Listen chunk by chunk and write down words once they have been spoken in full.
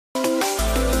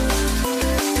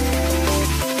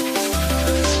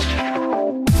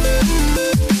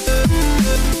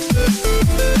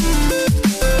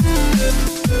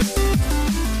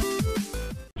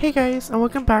Hey guys, and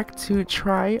welcome back to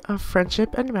Try of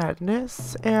Friendship and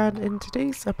Madness. And in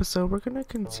today's episode, we're gonna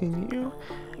continue.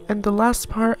 And the last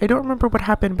part, I don't remember what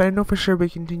happened, but I know for sure we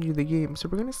continue the game. So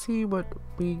we're gonna see what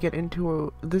we get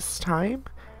into this time.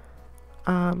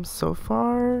 So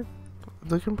far,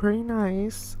 looking pretty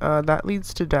nice. That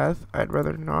leads to death. I'd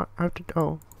rather not have to.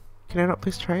 Oh, can I not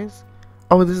place tries?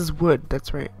 Oh, this is wood.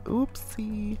 That's right.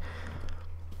 Oopsie.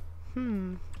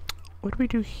 What do we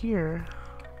do here?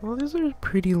 Well, these are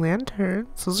pretty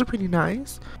lanterns. Those are pretty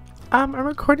nice. I'm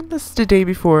recording this the day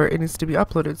before it needs to be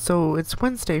uploaded, so it's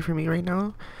Wednesday for me right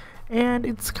now. And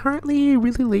it's currently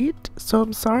really late, so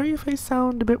I'm sorry if I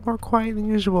sound a bit more quiet than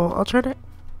usual. I'll try to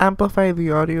amplify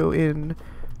the audio in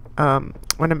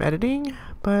when I'm editing,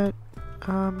 but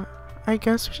I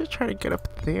guess we should try to get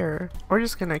up there. We're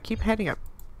just gonna keep heading up.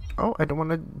 Oh, I don't want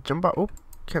to jump out. Oh,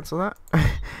 cancel that.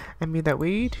 I made that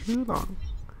way too long.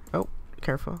 Oh,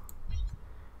 careful.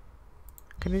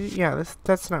 Can I do, yeah,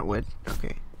 that's not wood.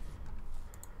 Okay.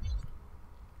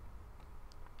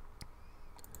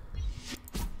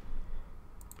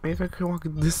 Maybe if I could walk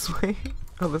this way.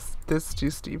 Oh, this is too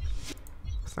steep.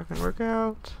 It's not gonna work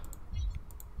out.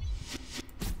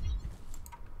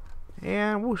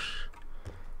 And whoosh.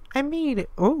 I made it.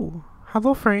 Oh,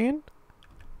 hello, friend.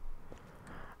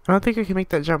 I don't think I can make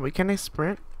that jump. Wait, can I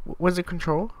sprint? Was it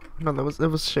control? No, it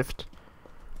was shift.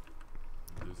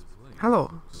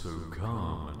 Hello. So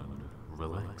calm and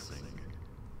relaxing.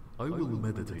 I will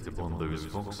meditate upon those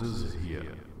foxes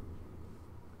here.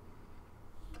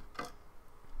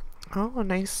 Oh,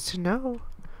 nice to know.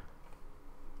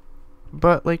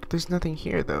 But, like, there's nothing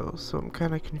here, though, so I'm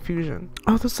kind of confusion.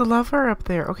 Oh, there's a lever up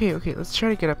there. Okay, let's try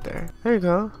to get up there. There you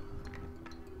go.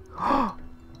 Oh,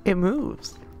 it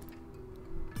moves.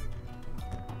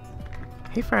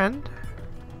 Hey, friend.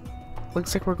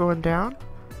 Looks like we're going down.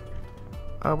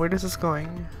 Where does this going?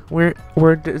 Where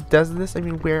does this? I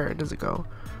mean, where does it go?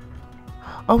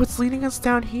 Oh, it's leading us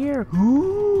down here.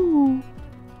 Ooh.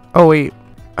 Oh wait.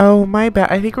 Oh, my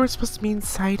bad. I think we're supposed to be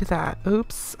inside that.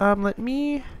 Oops. Let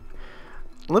me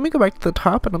go back to the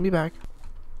top and I'll be back.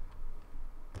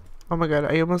 Oh my god,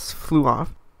 I almost flew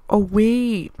off. Oh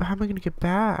wait, how am I gonna get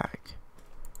back?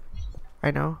 I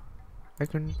know. I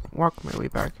can walk my way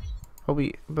back. Oh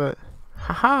wait, but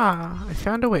haha, I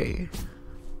found a way.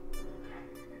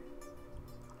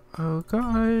 Oh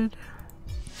god.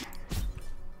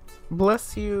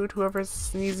 Bless you to whoever's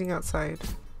sneezing outside.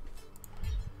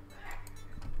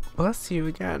 Bless you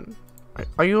again.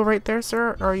 Are you alright there,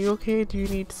 sir? Are you okay? Do you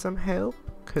need some help?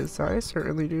 Because I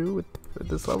certainly do with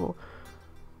this level.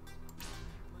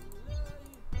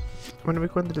 I want to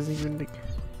make one that doesn't even like,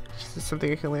 just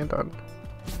something I can land on.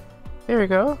 There we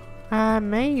go. I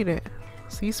made it.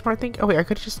 See, smart thing. Oh wait, I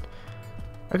could have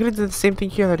done the same thing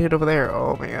here that I did over there.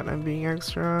 Oh man, I'm being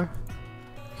extra.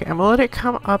 Okay, I'm gonna let it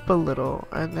come up a little,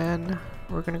 and then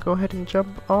we're gonna go ahead and jump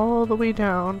all the way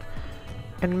down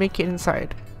and make it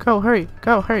inside. Go, hurry,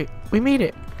 go, hurry. We made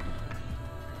it.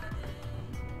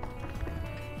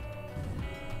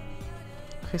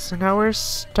 Okay, so now we're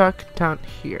stuck down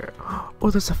here.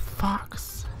 Oh, there's a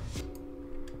fox.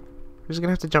 We're just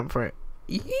gonna have to jump for it.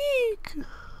 Eek!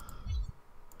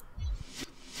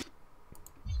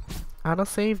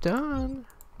 Autosave done.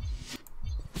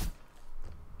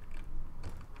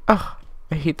 Oh,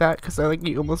 I hate that because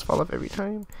you almost fall off every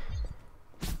time.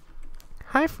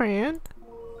 Hi, friend.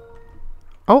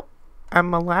 Oh,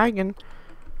 I'm lagging.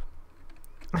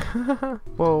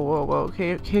 Whoa.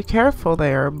 Okay, careful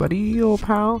there, buddy, old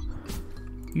pal.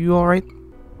 You alright?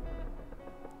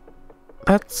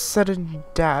 That's sudden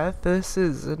death. This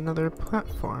is another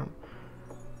platform.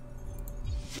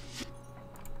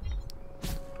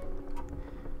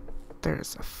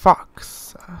 There's a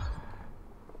fox.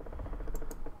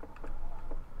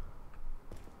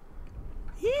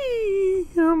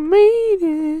 I made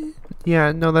it.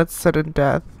 Yeah, no, that's sudden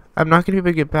death. I'm not gonna be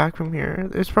able to get back from here.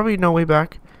 There's probably no way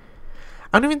back.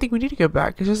 I don't even think we need to go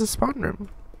back. It's just a spawn room.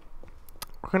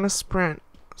 We're gonna sprint.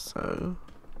 So,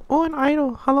 oh, an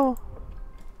idol. Hello.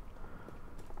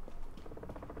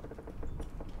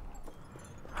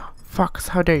 Fox,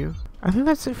 how dare you? I think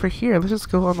that's it for here. Let's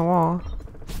just go on the wall.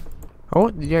 Oh,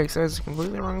 yikes, I was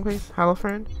completely wrong place. Hello,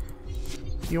 friend.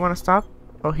 You want to stop?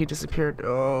 Oh, he disappeared.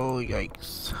 Oh,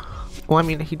 yikes. Well, I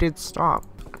mean, he did stop.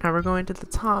 Now we're going to the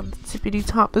top, the tippity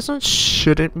top. This one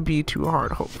shouldn't be too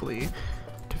hard, hopefully,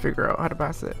 to figure out how to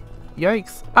pass it.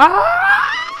 Yikes.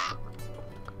 Ah!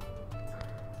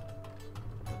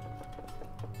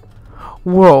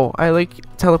 Whoa, I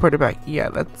teleported back. Yeah,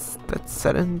 that's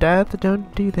sudden death.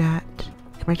 Don't do that.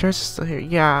 My charge is still here.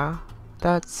 Yeah,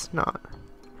 that's not.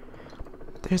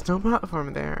 There's no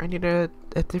platform there. I need to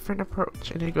a different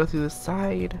approach. I need to go through the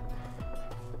side.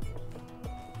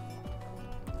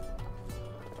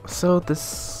 So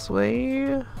this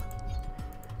way.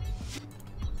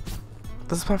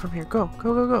 There's a platform here. Go,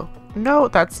 go, go, go. No,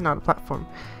 that's not a platform.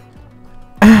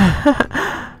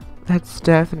 That's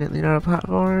definitely not a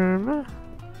platform.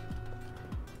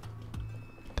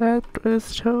 That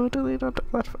is totally not a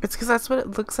platform. It's because that's what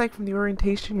it looks like from the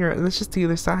orientation you're at. And that's just the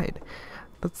other side.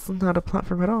 That's not a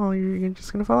platform at all. You're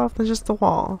just gonna fall off. That's just the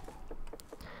wall.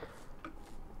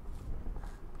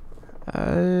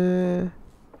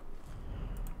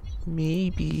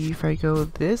 Maybe if I go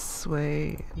this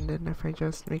way, and then if I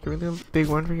just make a really big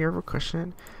one for here for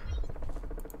cushion.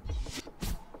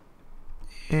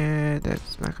 And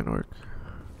that's not gonna work.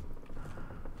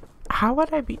 How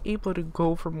would I be able to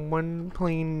go from one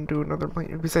plane to another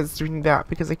plane besides doing that?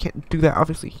 Because I can't do that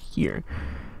obviously here.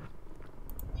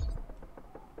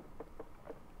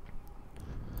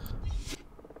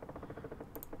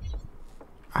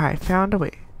 I found a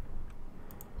way.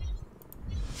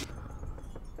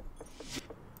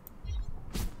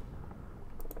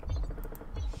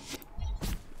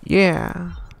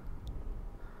 Yeah.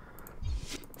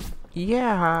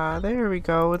 Yeah, there we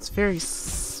go. It's very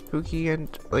spooky and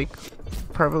like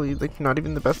probably like not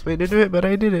even the best way to do it, but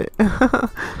I did it.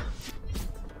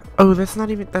 Oh, that's not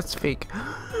even, that's fake.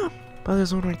 But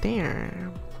there's one right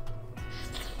there.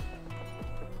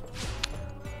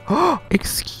 Oh,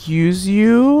 excuse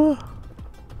you?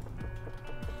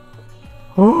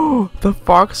 Oh, the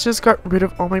fox just got rid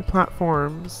of all my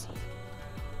platforms.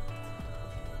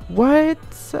 What?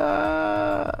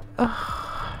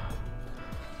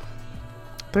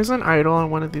 There's an idol on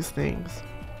one of these things.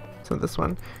 So this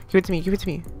one. Give it to me, give it to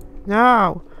me.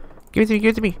 No! Give it to me,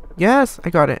 give it to me. Yes, I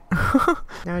got it.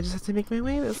 Now I just have to make my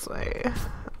way this way.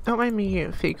 Don't mind me,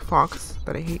 you fake fox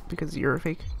that I hate because you're a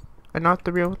fake. And not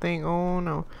the real thing. Oh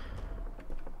no.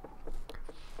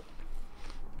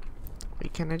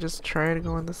 Wait, can I just try to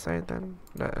go on this side then?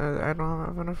 I don't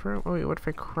have enough room. Oh wait, what if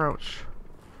I crouch?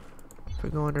 If I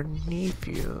go underneath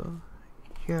you.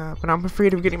 Yeah, but I'm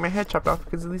afraid of getting my head chopped off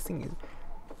because of these things.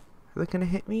 Are they gonna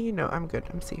hit me? No, I'm good.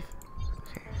 I'm safe.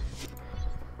 Okay.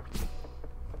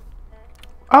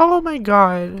 Oh my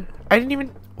god. I didn't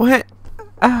even... What?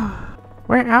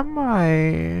 Where am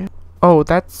I? Oh,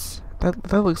 that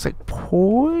looks like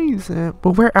poison.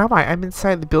 But where am I? I'm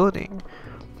inside the building.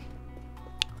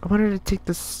 I wanted to take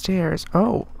the stairs.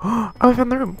 Oh. Oh, I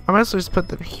found the room. I might as well just put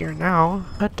them here now.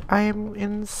 But I am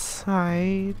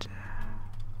inside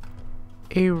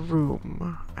a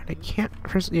room. And I can't...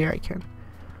 First, yeah, I can.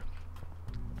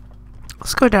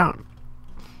 Let's go down.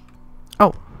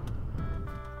 Oh.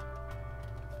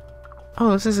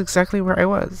 Oh, this is exactly where I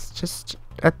was. Just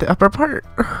at the upper part.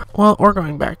 Well, or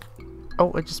going back.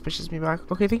 Oh, it just pushes me back.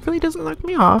 Okay, thankfully it doesn't knock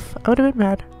me off. I would have been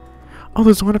mad. Oh,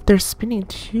 there's one up there spinning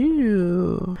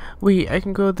too. Wait, I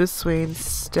can go this way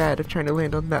instead of trying to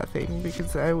land on that thing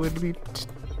because I would be...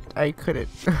 I couldn't.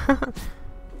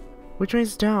 Which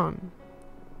way's down?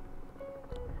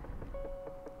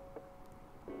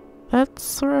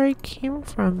 That's where I came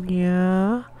from,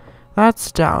 yeah. That's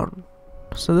down.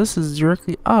 So this is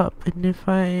directly up, and if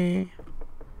I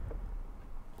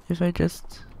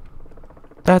just...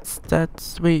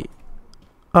 That's, wait.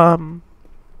 Huh?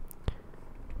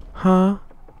 Oh,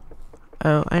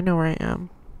 I know where I am.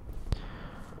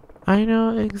 I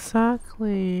know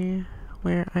exactly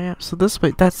where I am. So this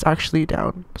way, that's actually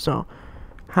down. So,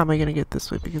 how am I gonna get this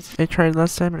way? Because I tried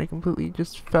last time and I completely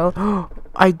just fell. Oh,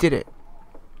 I did it.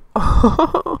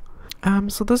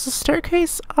 So there's a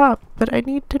staircase up, but I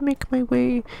need to make my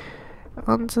way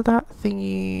onto that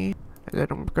thingy. I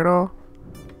didn't work at all.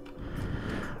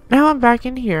 Now I'm back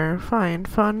in here. Fine.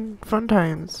 Fun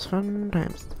times. Fun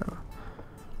times. So,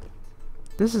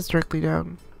 this is directly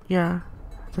down. Yeah.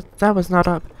 That was not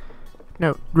up.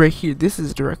 No, right here. This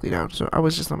is directly down. So I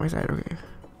was just on my side. Okay.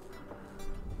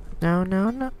 Now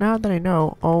that I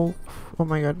know. Oh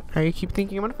my god. I keep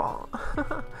thinking I'm gonna fall.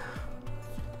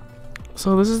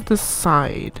 So this is the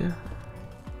side.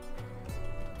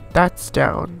 That's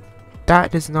down.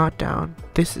 That is not down.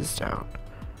 This is down.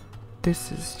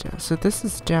 This is down. So this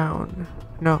is down.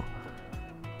 No.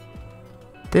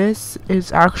 This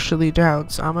is actually down.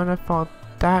 So I'm gonna fall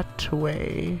that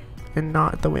way and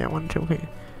not the way I wanted to. Okay.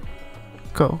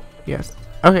 Go. Yes.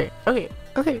 Okay.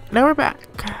 Now we're back.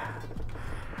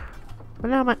 But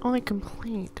now my only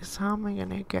complaint is how am I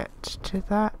gonna get to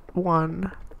that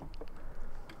one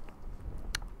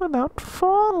without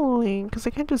falling? Because I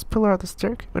can't just pull out the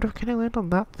staircase. What if can I land on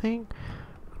that thing?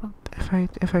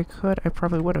 If I could, I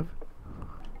probably would have.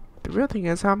 The real thing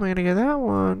is how am I gonna get that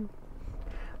one?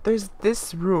 There's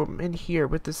this room in here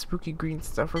with the spooky green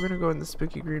stuff. We're gonna go in the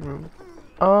spooky green room.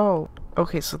 Oh,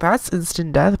 okay, so that's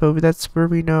instant death, but that's where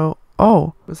we know.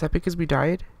 Oh, was that because we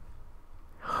died?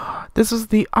 This was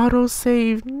the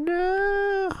autosave.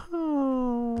 No.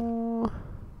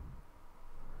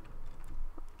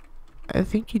 I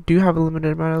think you do have a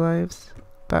limited amount of lives.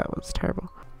 That was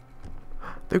terrible.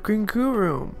 The green goo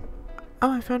room.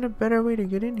 Oh, I found a better way to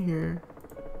get in here.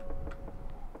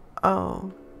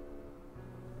 Oh.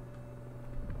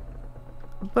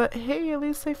 But hey, at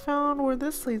least I found where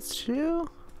this leads to.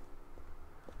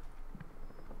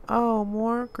 Oh,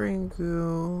 more green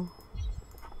goo.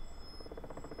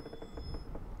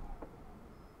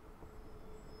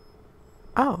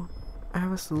 Oh, I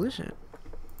have a solution.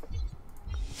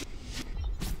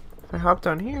 If I hop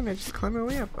down here and I just climb my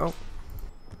way up. Oh.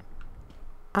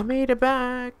 I made it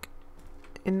back.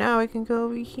 And now I can go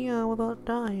over here without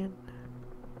dying.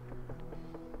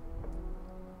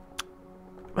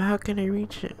 But how can I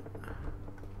reach it?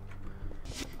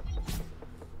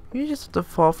 You just have to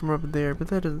fall from up there, but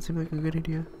that doesn't seem like a good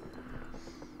idea.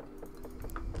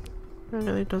 It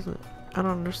really doesn't. I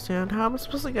don't understand how I'm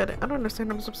supposed to get it. I don't understand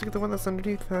how I'm supposed to get the one that's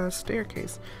underneath the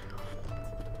staircase.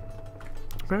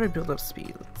 Where do I build up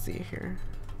speed? Let's see here.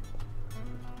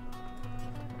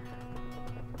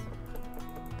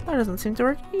 That doesn't seem to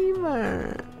work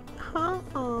either.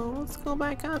 Uh-oh, let's go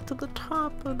back out to the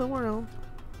top of the world.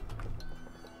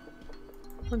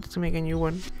 Let's make a new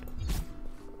one.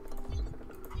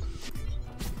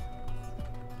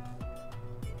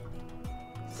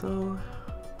 So,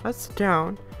 that's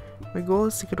down. My goal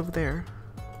is to get over there.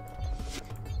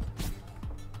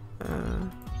 If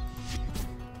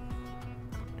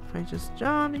I just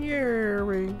jump here,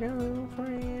 we go,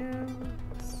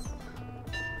 friends.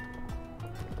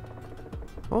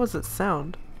 What was that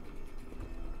sound?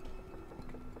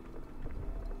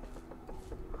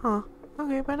 Huh.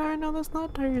 Okay, but I know that's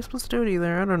not how you're supposed to do it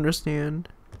either. I don't understand.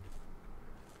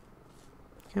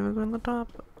 Can we go on the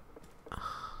top?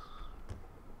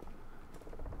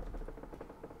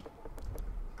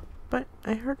 But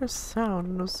I heard a sound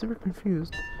and I was super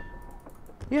confused.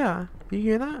 Yeah, you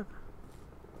hear that?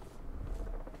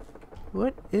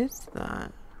 What is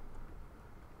that?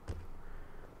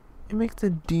 It makes a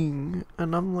ding,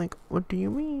 and I'm like, what do you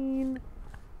mean?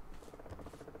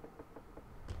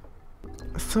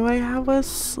 So I have a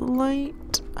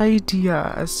slight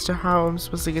idea as to how I'm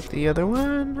supposed to get the other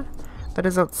one that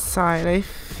is outside. I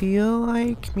feel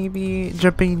like maybe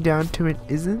jumping down to it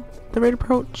isn't the right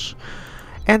approach.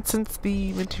 And since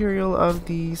the material of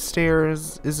the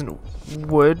stairs isn't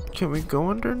wood, can we go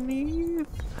underneath?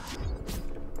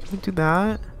 Can we do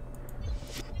that?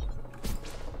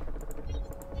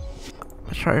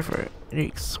 Let's try for it.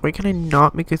 Yikes. Why can I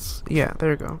not make it? Yeah,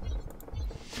 there we go.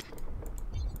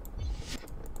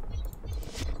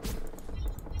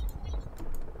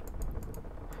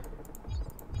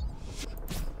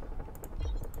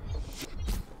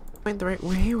 Find the right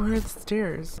way. Where are the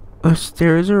stairs? The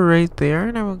stairs are right there,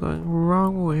 and I was going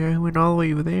wrong way. I went all the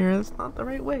way over there. That's not the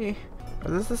right way.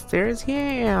 Are this the stairs?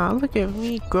 Yeah, look at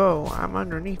me go. I'm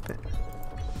underneath it.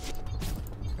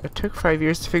 It took 5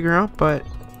 years to figure out, but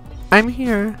I'm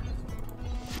here.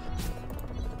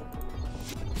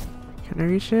 Can I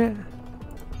reach it?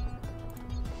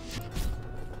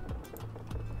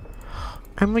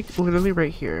 I'm like literally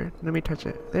right here. Let me touch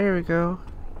it. There we go.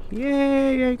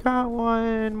 Yay, I got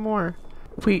one more.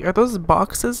 Wait, are those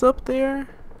boxes up there?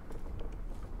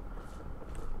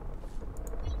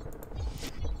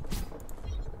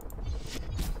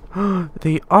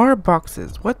 They are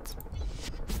boxes. What?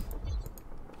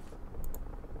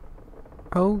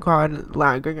 Oh god,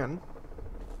 lag again.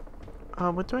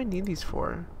 What do I need these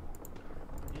for?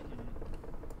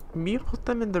 Maybe put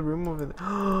them in the room over there.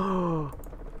 Oh,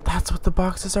 that's what the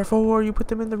boxes are for. You put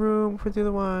them in the room for the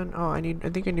other one. Oh, I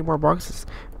think I need more boxes.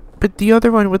 But the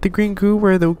other one with the green goo,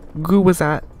 where the goo was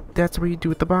at, that's where you do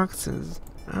with the boxes.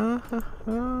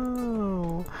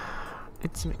 Oh,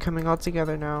 it's coming all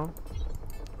together now.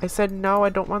 I said no, I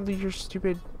don't want your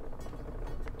stupid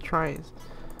tries.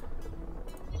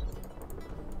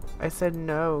 I said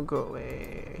no, go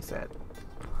away. I said.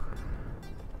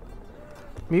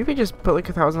 Maybe just put like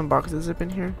 1,000 boxes up in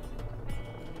here.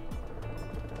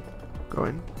 Go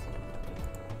in.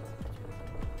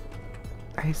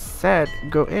 I said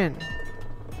go in.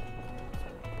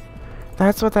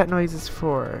 That's what that noise is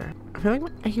for. I feel like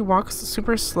when he walks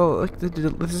super slow. Like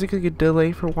there's like a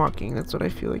delay for walking. That's what I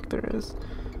feel like there is.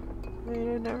 I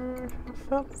never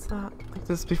felt that like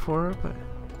this before, but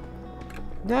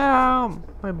no,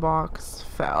 my box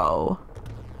fell.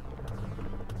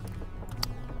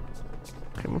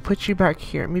 Okay, we'll put you back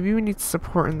here. Maybe we need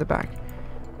support in the back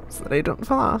so that I don't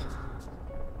fall off.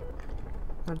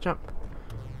 Now jump.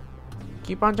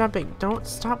 Keep on jumping. Don't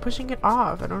stop pushing it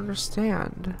off. I don't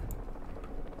understand.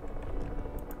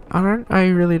 I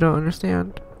really don't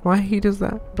understand why he does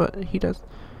that, but he does.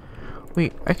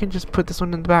 Wait, I can just put this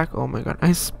one in the back. Oh my god,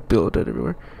 I spilled it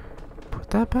everywhere.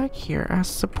 Put that back here as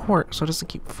support so it doesn't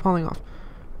keep falling off.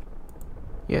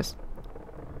 Yes.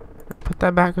 Put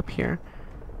that back up here.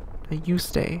 Now you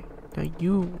stay. Now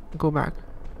you go back.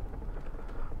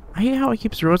 I hate how it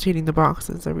keeps rotating the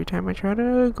boxes every time I try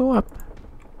to go up.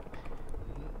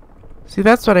 See,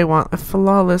 that's what I want. A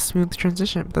flawless, smooth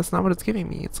transition. But that's not what it's giving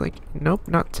me. It's like, nope,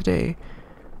 not today.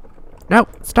 No,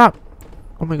 stop.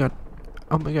 Oh my god.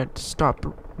 Oh my god, stop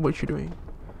what you're doing.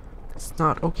 It's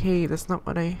not okay. That's not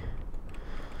what I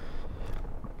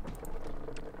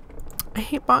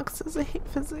hate boxes. I hate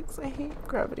physics. I hate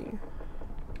gravity.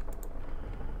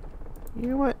 You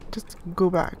know what? Just go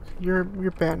back. You're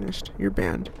banished. You're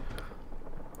banned.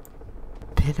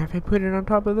 Then if I put it on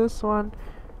top of this one,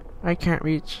 I can't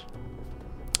reach.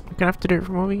 I'm gonna have to do it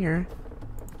from over here.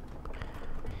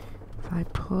 If I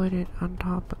put it on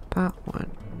top of that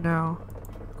one, now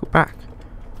go back.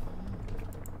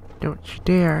 Don't you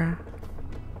dare.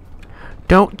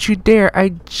 Don't you dare. I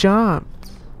jumped.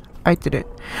 I did it.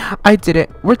 I did it.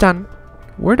 We're done.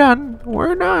 We're done.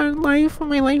 We're done. My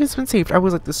life has been saved. I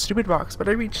was like the stupid box, but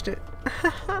I reached it.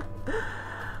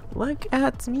 Look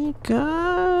at me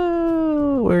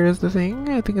go. Where is the thing?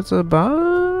 I think it's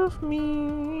above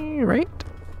me, right?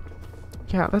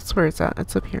 Yeah, that's where it's at.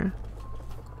 It's up here.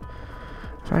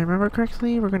 If I remember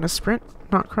correctly, we're gonna sprint,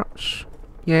 not crouch.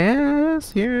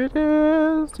 Yes, here it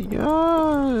is.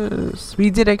 Yes,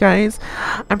 we did it, guys.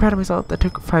 I'm proud of myself. That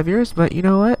took 5 years, but you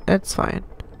know what? It's fine.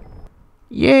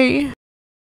 Yay!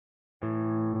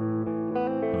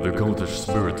 The cultish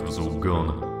spirit was all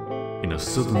gone. In a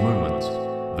sudden moment,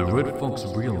 the Red Fox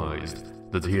realized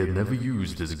that he had never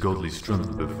used his godly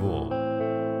strength before.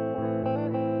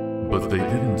 But they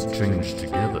didn't change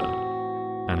together,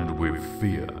 and with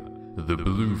fear, the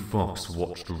Blue Fox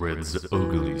watched Red's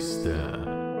ugly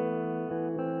stare.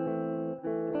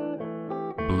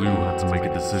 Blue had to make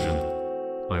a decision,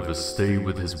 either stay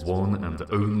with his one and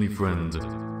only friend,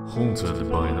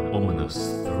 haunted by an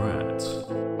ominous threat,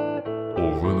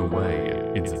 or run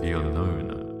away into the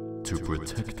unknown to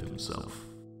protect himself.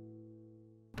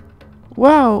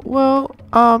 Wow, well,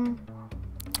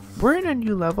 we're in a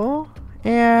new level,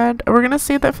 and we're gonna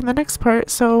save that for the next part,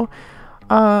 so,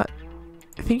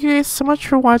 thank you guys so much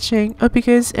for watching. Hope you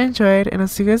guys enjoyed, and I'll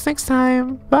see you guys next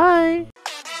time. Bye!